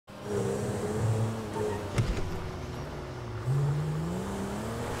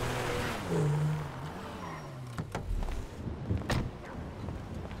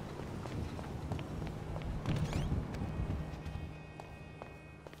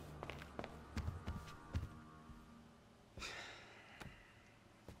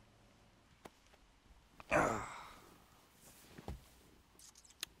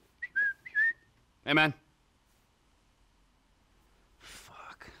Hey, man.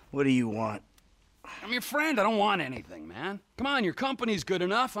 Fuck. What do you want? I'm your friend. I don't want anything, man. Come on, your company's good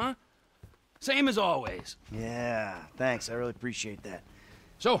enough, huh? Same as always. Yeah, thanks. I really appreciate that.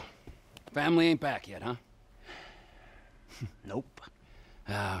 So, family ain't back yet, huh? Nope.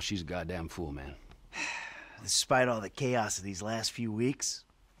 Ah, she's a goddamn fool, man. Despite all the chaos of these last few weeks,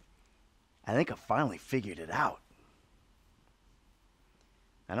 I think I finally figured it out.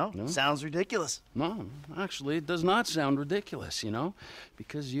 I know, No? Sounds ridiculous. No, actually, it does not sound ridiculous, you know?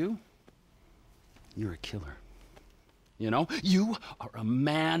 Because you're a killer. You know? You are a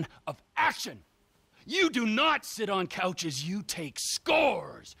man of action. You do not sit on couches, you take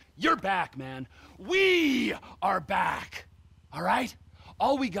scores. You're back, man. We are back. All right?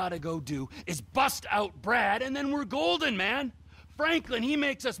 All we gotta go do is bust out Brad, and then we're golden, man. Franklin, he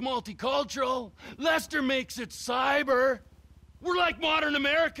makes us multicultural. Lester makes it cyber. We're like modern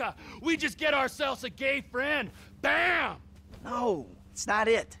America. We just get ourselves a gay friend. Bam! No, it's not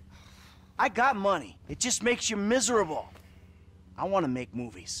it. I got money. It just makes you miserable. I want to make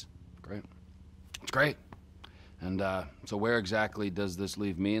movies. Great. It's great. And, so where exactly does this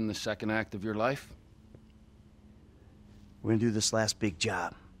leave me in the second act of your life? We're gonna do this last big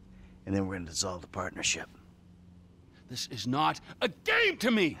job, and then we're gonna dissolve the partnership. This is not a game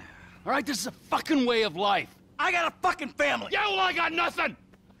to me! All right? This is a fucking way of life. I got a fucking family! Yeah, well, I got nothing!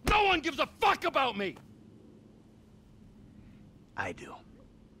 No one gives a fuck about me! I do.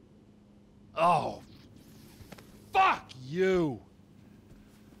 Oh, fuck you!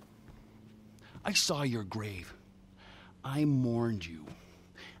 I saw your grave. I mourned you.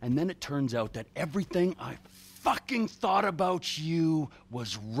 And then it turns out that everything I fucking thought about you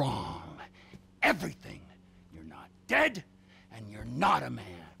was wrong. Everything. You're not dead, and you're not a man.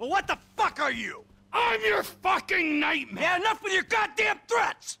 Well, what the fuck are you? I'm your fucking nightmare! Yeah, enough with your goddamn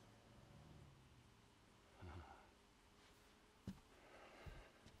threats!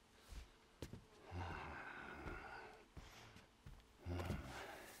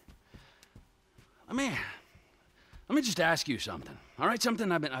 Let me just ask you something, all right?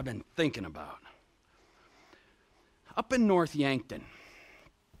 Something I've been thinking about. Up in North Yankton,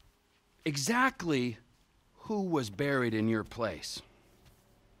 exactly who was buried in your place?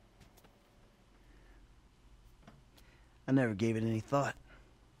 I never gave it any thought.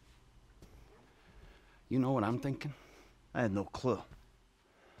 You know what I'm thinking? I had no clue.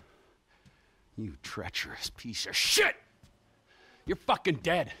 You treacherous piece of shit! You're fucking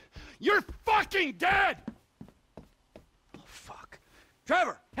dead! You're fucking dead! Oh, fuck.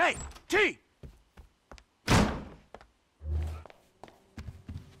 Trevor! Hey! T!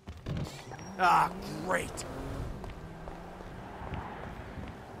 Ah, great.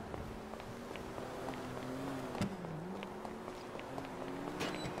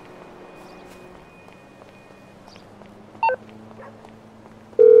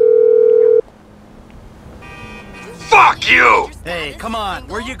 Fuck you! Hey, come on.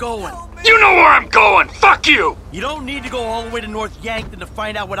 Where you going? You know where I'm going! Fuck you! You don't need to go all the way to North Yankton to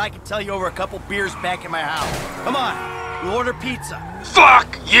find out what I can tell you over a couple beers back in my house. Come on. We'll order pizza.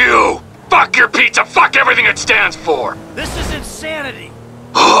 Fuck you! Fuck your pizza! Fuck everything it stands for! This is insanity.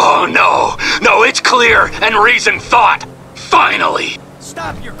 Oh, no! No, it's clear and reasoned thought! Finally!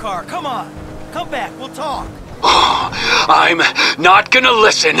 Stop your car. Come on. Come back. We'll talk. I'm not gonna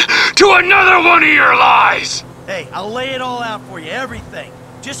listen to another one of your lies! Hey, I'll lay it all out for you. Everything.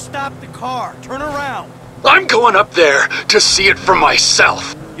 Just stop the car. Turn around. I'm going up there to see it for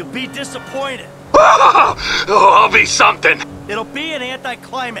myself. You'll be disappointed. Oh, I'll be something. It'll be an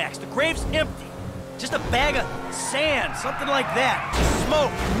anticlimax. The grave's empty. Just a bag of sand, something like that.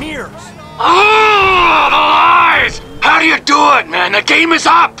 Smoke, mirrors. Oh, the lies! How do you do it, man? The game is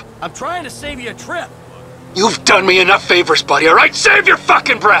up! I'm trying to save you a trip. You've done me enough favors, buddy, alright? Save your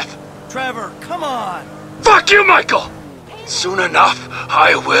fucking breath! Trevor, come on. Fuck you, Michael! Soon enough,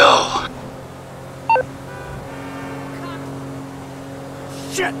 I will.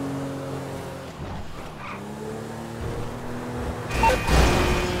 Shit!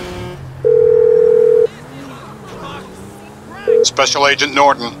 Special Agent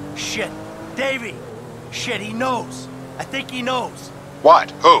Norton. Shit. Davey. Shit, he knows. I think he knows.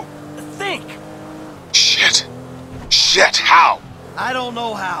 What? Who? Think. Shit. Shit, how? I don't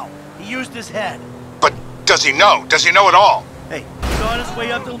know how. He used his head. But does he know? Does he know at all? Hey, he's on his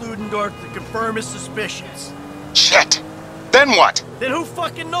way up to Ludendorff to confirm his suspicions. Shit. Then what? Then who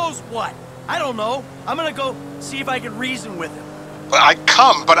fucking knows what? I don't know. I'm gonna go see if I can reason with him. I'd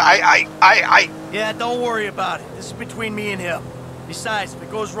come, but I... Yeah, don't worry about it. This is between me and him. Besides, if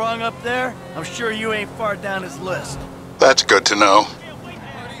it goes wrong up there, I'm sure you ain't far down his list. That's good to know.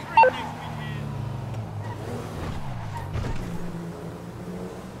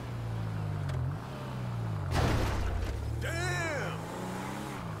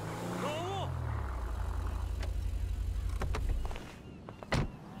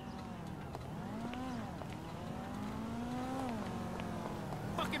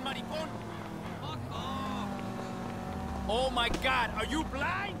 fucking maricón! Fuck off! Oh my God, are you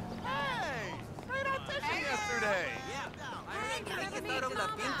blind? Hey! Straight audition yesterday! I ain't gonna get out of La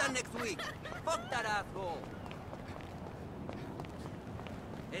Pinta next week. Fuck that asshole.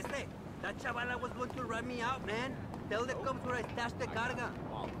 That chavala was going to rat me out, man. Tell the cops where I stashed the carga.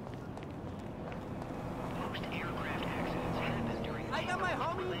 Most aircraft accidents happen during I got my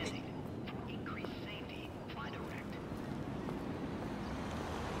homie. landing. For increased safety, fly direct.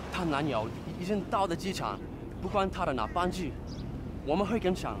 他男友已经到了机场，不管他的哪班机，我们会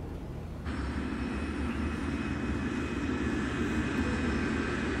跟上。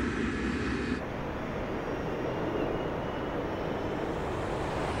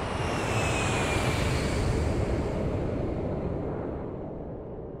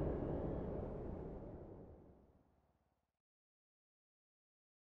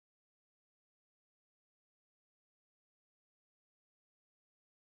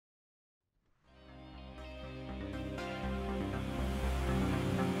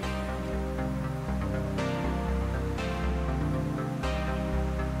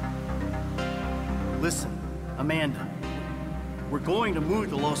Listen, Amanda, we're going to move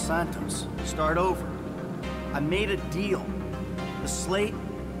to Los Santos, start over. I made a deal. The slate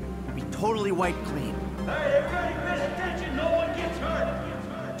will be totally wiped clean. All right, everybody pay attention. No one gets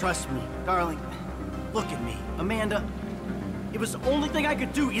hurt. Trust me, darling. Look at me, Amanda. It was the only thing I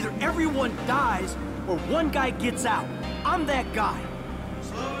could do. Either everyone dies or one guy gets out. I'm that guy.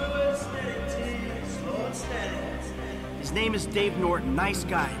 Slow and steady, T. Slow and steady. His name is Dave Norton. Nice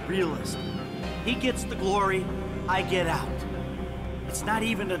guy, realist. He gets the glory, I get out. It's not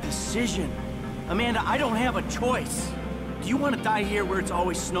even a decision. Amanda, I don't have a choice. Do you want to die here where it's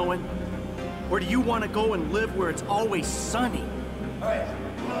always snowing? Or do you want to go and live where it's always sunny? All right,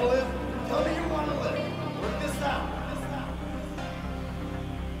 you want to live? Tell me you want to live. Work this out.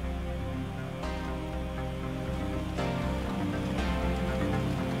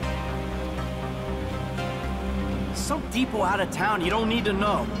 Some depot out of town you don't need to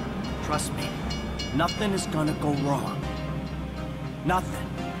know. Trust me, nothing is gonna go wrong. Nothing.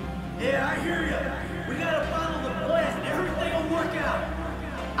 Yeah, I hear you. We gotta follow the plan. Everything will work out.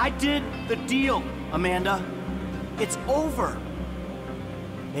 I did the deal, Amanda. It's over.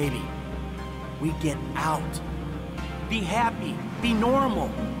 Baby, we get out. Be happy. Be normal.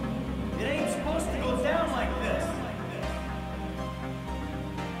 It ain't supposed to go down like this.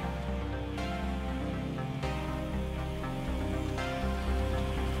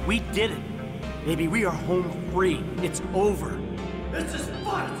 We did it. Baby, we are home free. It's over. This is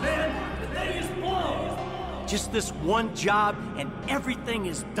fucked, man. The thing is blown. Just this one job and everything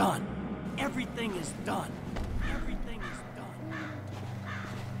is done. Everything is done.